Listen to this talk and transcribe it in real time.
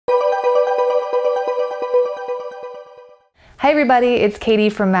Hi everybody, it's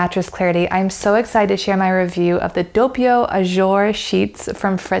Katie from Mattress Clarity. I'm so excited to share my review of the Doppio Ajour sheets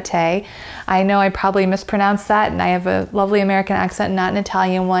from Frette. I know I probably mispronounced that and I have a lovely American accent, not an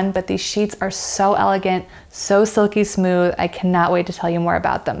Italian one, but these sheets are so elegant, so silky smooth. I cannot wait to tell you more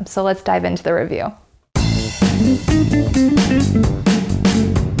about them. So let's dive into the review.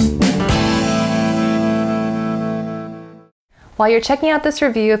 While you're checking out this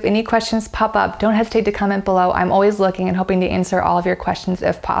review, if any questions pop up, don't hesitate to comment below. I'm always looking and hoping to answer all of your questions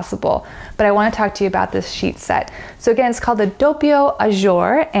if possible. But I want to talk to you about this sheet set. So again, it's called the Doppio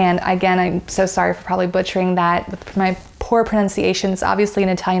Ajour, and again, I'm so sorry for probably butchering that with my poor pronunciation. It's obviously an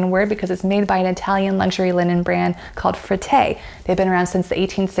Italian word because it's made by an Italian luxury linen brand called Frette. They've been around since the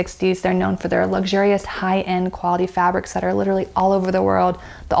 1860s. They're known for their luxurious high-end quality fabrics that are literally all over the world.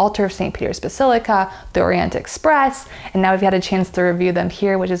 The altar of St. Peter's Basilica, the Orient Express, and now we've had a chance to review them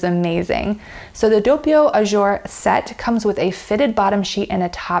here, which is amazing. So the Doppio Ajour set comes with a fitted bottom sheet and a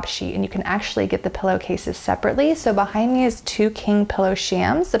top sheet, and you can actually get the pillowcases separately. So behind me is two king pillow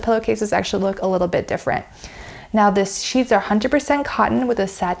shams. The pillowcases actually look a little bit different. Now these sheets are 100% cotton with a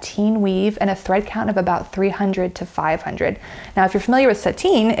sateen weave and a thread count of about 300 to 500. Now if you're familiar with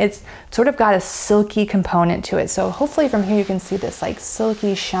sateen, it's sort of got a silky component to it. So hopefully from here you can see this like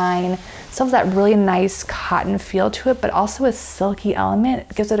silky shine. Still has that really nice cotton feel to it, but also a silky element.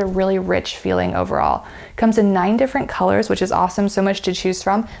 It gives it a really rich feeling overall. It comes in 9 different colors, which is awesome, so much to choose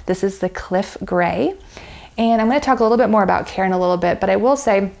from. This is the Cliff Gray. And I'm gonna talk a little bit more about care in a little bit, but I will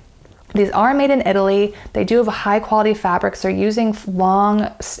say, these are made in Italy. They do have a high quality fabrics. They're using long,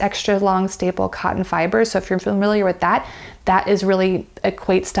 extra long staple cotton fibers. So if you're familiar with that, that is really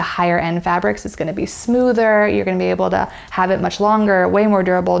equates to higher end fabrics. It's gonna be smoother. You're gonna be able to have it much longer, way more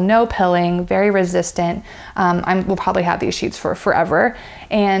durable, no pilling, very resistant. We'll probably have these sheets for forever.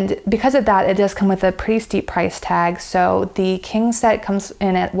 And because of that, it does come with a pretty steep price tag. So the king set comes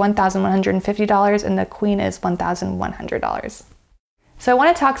in at $1,150 and the queen is $1,100. So I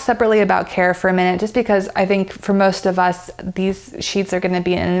want to talk separately about care for a minute, just because I think for most of us, these sheets are going to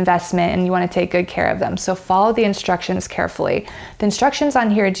be an investment and you want to take good care of them. So follow the instructions carefully. The instructions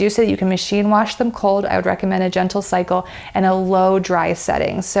on here do say that you can machine wash them cold. I would recommend a gentle cycle and a low dry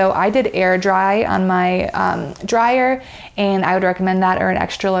setting. So I did air dry on my dryer, and I would recommend that or an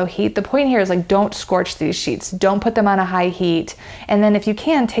extra low heat. The point here is like, don't scorch these sheets. Don't put them on a high heat. And then if you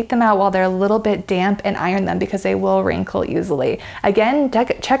can, take them out while they're a little bit damp and iron them because they will wrinkle easily. Again,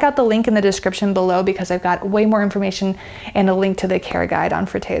 check out the link in the description below because I've got way more information and a link to the care guide on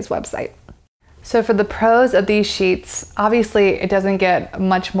Frette's website. So for the pros of these sheets, obviously it doesn't get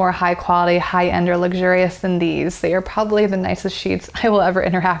much more high quality, high end or luxurious than these. They are probably the nicest sheets I will ever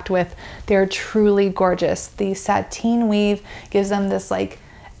interact with. They're truly gorgeous. The sateen weave gives them this like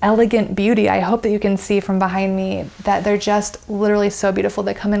elegant beauty. I hope that you can see from behind me that they're just literally so beautiful.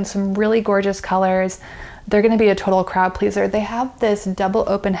 They come in some really gorgeous colors. They're going to be a total crowd pleaser. They have this double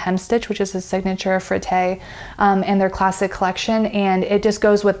open hem stitch, which is a signature of Frette and their classic collection, and it just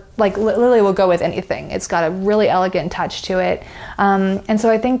goes with, like, literally will go with anything. It's got a really elegant touch to it. And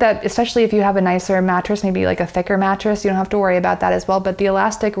so I think that especially if you have a nicer mattress, maybe like a thicker mattress, you don't have to worry about that as well, but the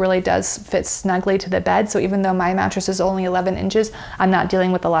elastic really does fit snugly to the bed. So even though my mattress is only 11 inches, I'm not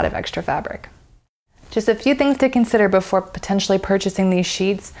dealing with a lot of extra fabric. Just a few things to consider before potentially purchasing these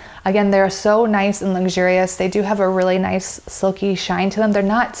sheets. Again, they're so nice and luxurious. They do have a really nice silky shine to them. They're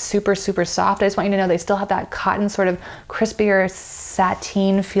not super, super soft. I just want you to know they still have that cotton sort of crispier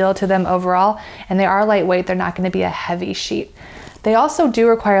sateen feel to them overall. And they are lightweight. They're not going to be a heavy sheet. They also do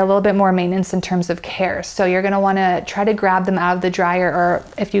require a little bit more maintenance in terms of care. So you're gonna wanna try to grab them out of the dryer, or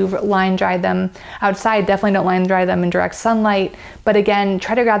if you've line dried them outside, definitely don't line dry them in direct sunlight. But again,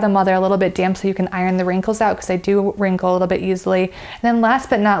 try to grab them while they're a little bit damp so you can iron the wrinkles out, because they do wrinkle a little bit easily. And then last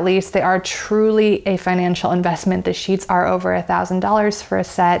but not least, they are truly a financial investment. The sheets are over $1,000 for a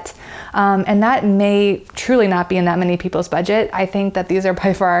set. And that may truly not be in that many people's budget. I think that these are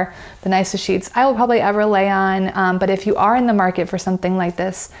by far the nicest sheets I will probably ever lay on. But if you are in the market for something like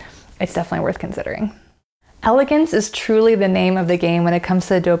this, it's definitely worth considering. Elegance is truly the name of the game when it comes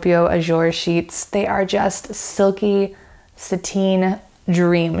to the Doppio Ajour sheets. They are just silky sateen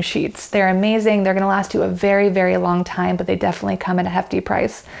dream sheets. They're amazing. They're going to last you a very, very long time, but they definitely come at a hefty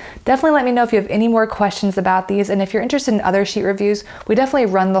price. Definitely let me know if you have any more questions about these, and if you're interested in other sheet reviews, we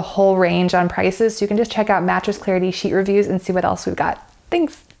definitely run the whole range on prices, so you can just check out Mattress Clarity sheet reviews and see what else we've got.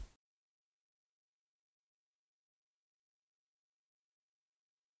 Thanks.